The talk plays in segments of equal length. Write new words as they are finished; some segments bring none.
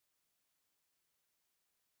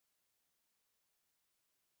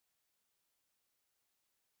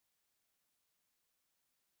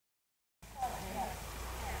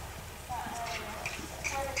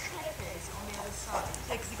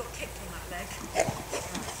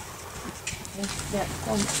Yeah,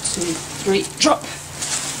 1, 2, 3, drop.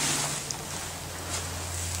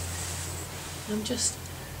 I'm just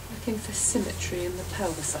looking for symmetry in the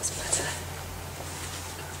pelvis, that's better.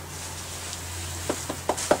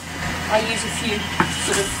 I use a few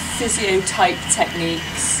sort of physio type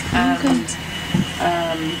techniques and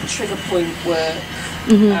trigger point work,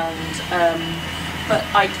 and but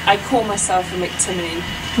I call myself a McTimony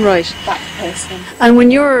back person. And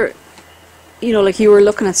when you're, you know, like you were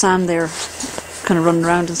looking at Sam there, kind of running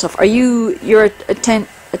around and stuff, you're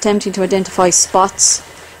attempting to identify spots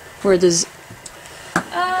where there's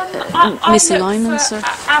misalignments I look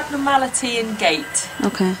for abnormality in gait.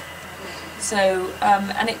 Okay. So,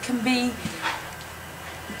 and it can be,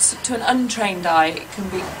 to an untrained eye, it can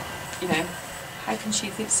be, you know, how can she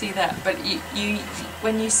see that? But you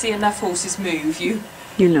when you see enough horses move, you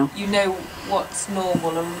know what's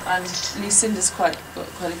normal. And Lucinda's got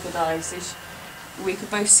quite a good eye, so we could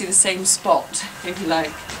both see the same spot, if you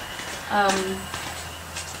like.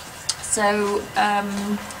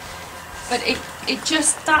 But it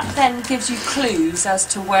just, that then gives you clues as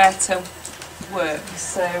to where to work.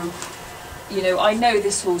 So, you know, I know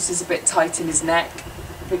this horse is a bit tight in his neck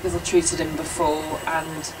because I treated him before,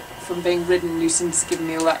 and from being ridden, Lucinda's given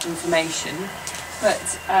me all that information.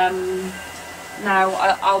 But now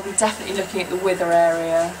I'll be definitely looking at the wither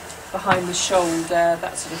area, behind the shoulder,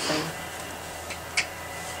 that sort of thing.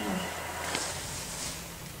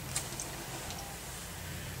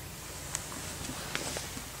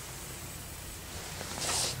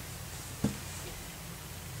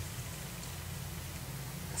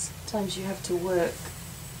 Sometimes you have to work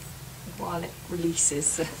while it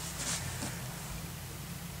releases.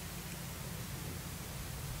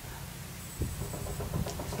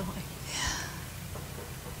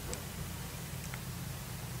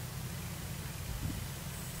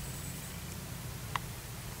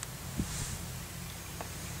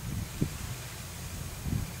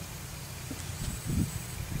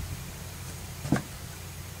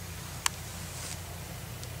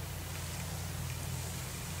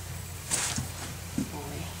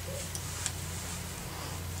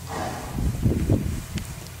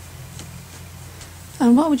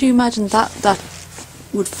 And what would you imagine that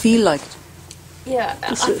would feel like? Yeah,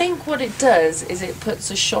 I think what it does is it puts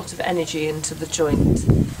a shot of energy into the joint.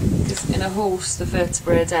 Because in a horse, the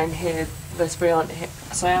vertebrae are down here, the vertebrae aren't here.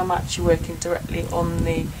 So I am actually working directly on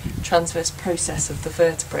the transverse process of the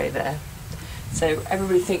vertebrae there. So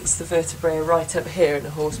everybody thinks the vertebrae are right up here in a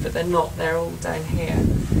horse, but they're not, they're all down here.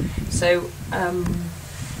 So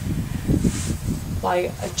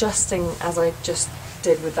by adjusting, as I just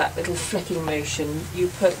did with that little flicking motion,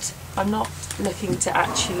 I'm not looking to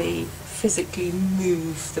actually physically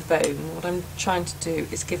move the bone. What I'm trying to do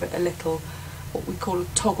is give it a little, what we call a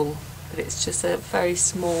toggle, but it's just a very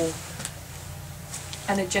small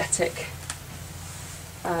energetic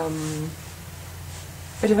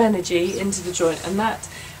bit of energy into the joint, and that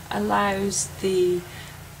allows the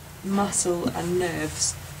muscle and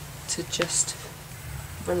nerves to just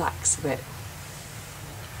relax a bit.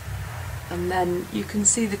 And then you can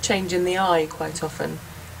see the change in the eye quite often.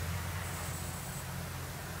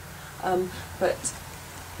 But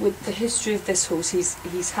with the history of this horse,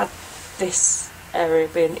 he's had this area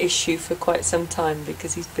be an issue for quite some time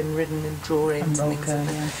because he's been ridden in draw-ins and things like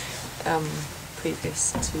that,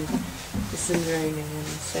 previous to the Cinderoni, and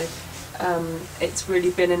so it's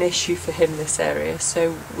really been an issue for him, this area.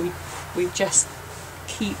 So we just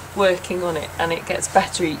keep working on it, and it gets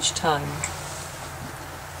better each time.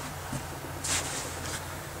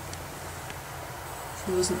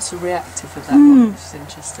 He wasn't so reactive with that one, which is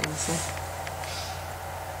interesting. So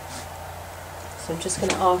I'm just going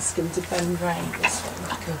to ask him to bend round this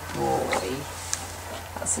one. Good boy.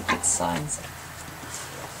 That's a good sign.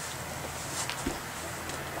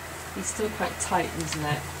 He's still quite tight, isn't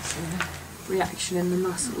it? So reaction in the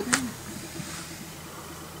muscle.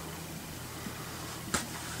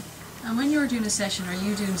 And when you're doing a session, are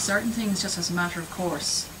you doing certain things just as a matter of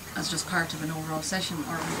course, as just part of an overall session,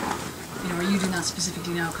 or you know, are you doing that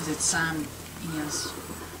specifically now because it's Sam? Yes.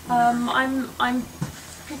 I'm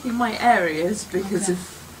picking my areas because of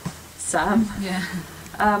Sam. Yeah.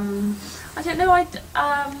 I don't know. I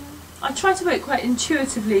try to work quite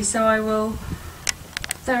intuitively, so I will.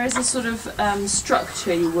 There is a sort of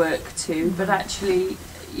structure you work to, but actually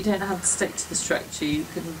you don't have to stick to the structure. You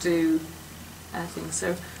can do things.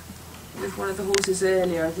 So with one of the horses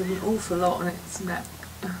earlier, I did an awful lot on its neck.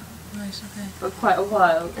 Right, okay. For quite a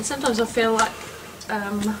while. And sometimes I feel like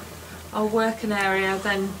I'll work an area,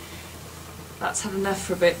 then that's had enough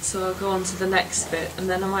for a bit, so I'll go on to the next bit, and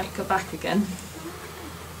then I might go back again.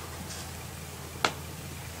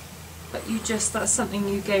 But that's something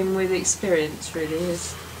you gain with experience, really,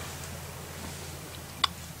 is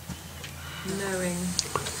knowing.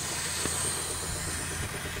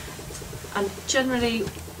 And generally,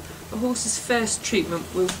 a horse's first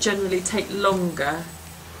treatment will generally take longer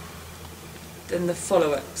than the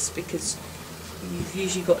follow-ups, because you've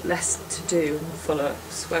usually got less to do in the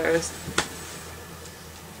follow-ups, whereas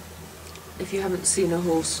if you haven't seen a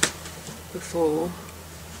horse before,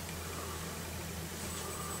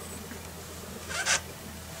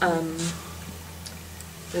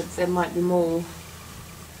 there might be more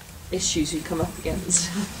issues you come up against.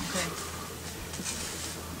 Okay.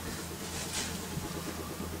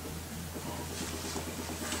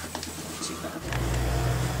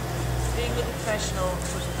 Being a professional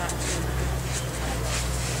was that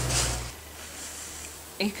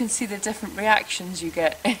too. You can see the different reactions you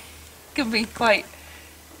get. It can be quite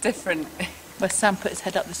different. Where Sam put his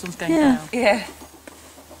head up, this one's going down. Yeah.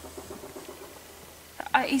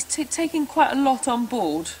 He's taking quite a lot on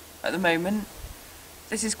board at the moment.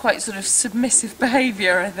 This is quite sort of submissive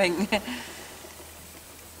behaviour, I think.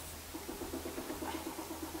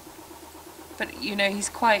 But you know, he's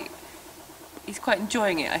quite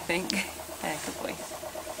enjoying it, I think. Yeah, good boy.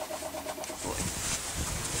 Good boy.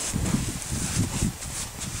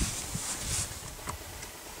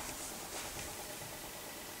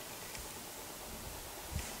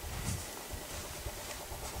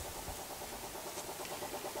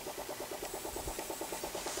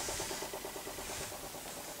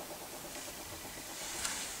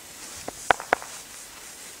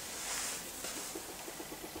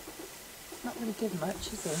 Not really good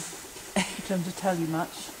much, is he? In terms of tell you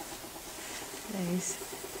much. No,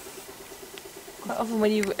 quite often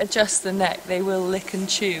when you adjust the neck, they will lick and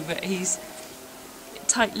chew, but he's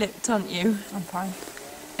tight-lipped, aren't you? I'm fine.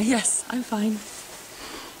 Yes, I'm fine.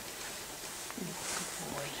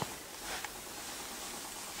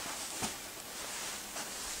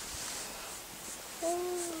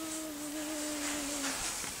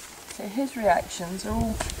 So his reactions are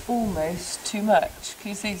all almost too much. Can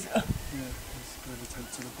you see?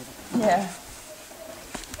 Yeah.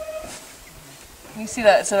 You see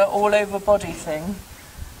that it's an all-over body thing,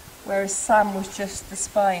 whereas Sam was just the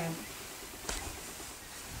spine.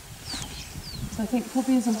 So I think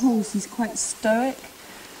probably as a horse he's quite stoic,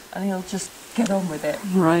 and he'll just get on with it.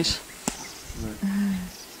 Right.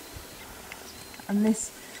 And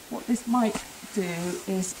what this might do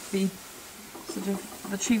is be sort of,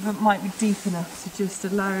 the treatment might be deep enough to just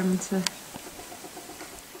allow him to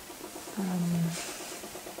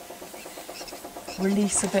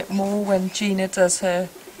release a bit more when Gina does her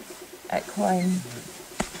equine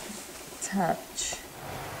touch.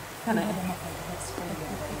 Can it?